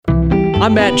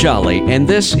I'm Matt Jolly, and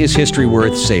this is History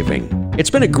Worth Saving.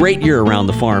 It's been a great year around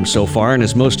the farm so far, and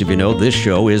as most of you know, this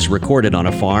show is recorded on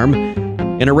a farm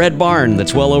in a red barn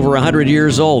that's well over 100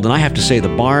 years old. And I have to say,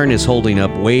 the barn is holding up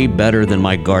way better than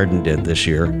my garden did this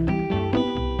year.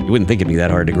 You wouldn't think it'd be that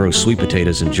hard to grow sweet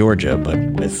potatoes in Georgia, but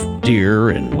with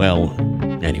deer and, well,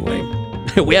 anyway.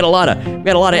 We had a lot of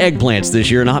eggplants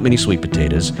this year, not many sweet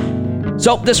potatoes.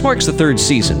 So this marks the third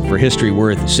season for History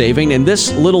Worth Saving, and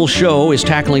this little show is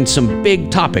tackling some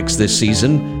big topics this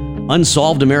season.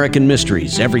 Unsolved American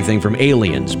mysteries, everything from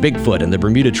aliens, Bigfoot, and the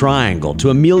Bermuda Triangle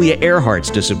to Amelia Earhart's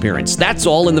disappearance. That's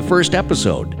all in the first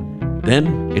episode.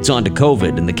 Then it's on to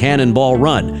COVID and the Cannonball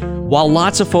Run. While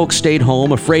lots of folks stayed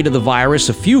home afraid of the virus,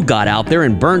 a few got out there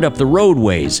and burned up the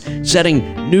roadways,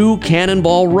 setting new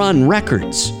Cannonball Run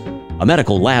records. A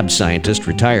medical lab scientist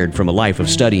retired from a life of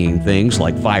studying things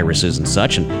like viruses and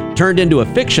such and turned into a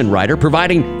fiction writer,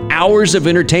 providing hours of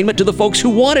entertainment to the folks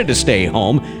who wanted to stay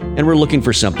home and were looking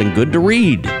for something good to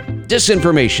read.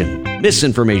 Disinformation,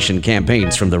 misinformation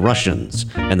campaigns from the Russians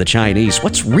and the Chinese.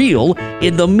 What's real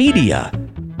in the media?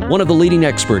 One of the leading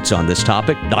experts on this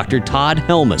topic, Dr. Todd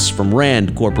Helmus from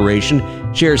RAND Corporation,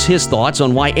 shares his thoughts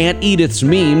on why Aunt Edith's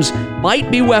memes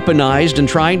might be weaponized and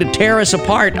trying to tear us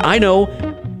apart. I know,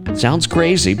 sounds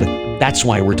crazy, but that's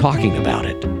why we're talking about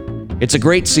it. It's a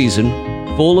great season,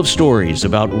 full of stories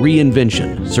about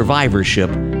reinvention, survivorship,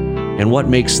 and what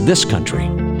makes this country,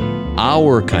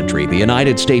 our country, the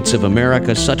United States of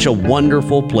America, such a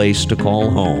wonderful place to call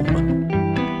home.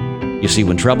 You see,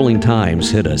 when troubling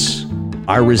times hit us,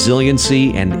 our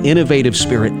resiliency and innovative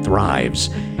spirit thrives.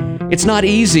 It's not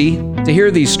easy to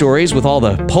hear these stories with all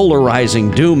the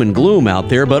polarizing doom and gloom out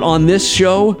there, but on this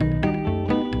show,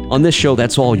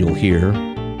 that's all you'll hear.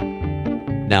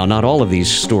 Now, not all of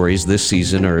these stories this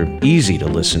season are easy to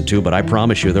listen to, but I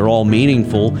promise you they're all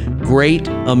meaningful, great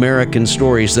American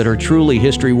stories that are truly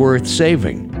history worth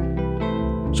saving.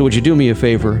 So would you do me a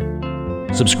favor?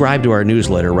 Subscribe to our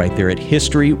newsletter right there at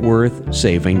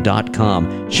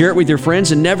historyworthsaving.com. Share it with your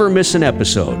friends and never miss an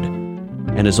episode.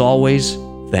 And as always,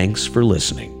 thanks for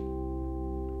listening.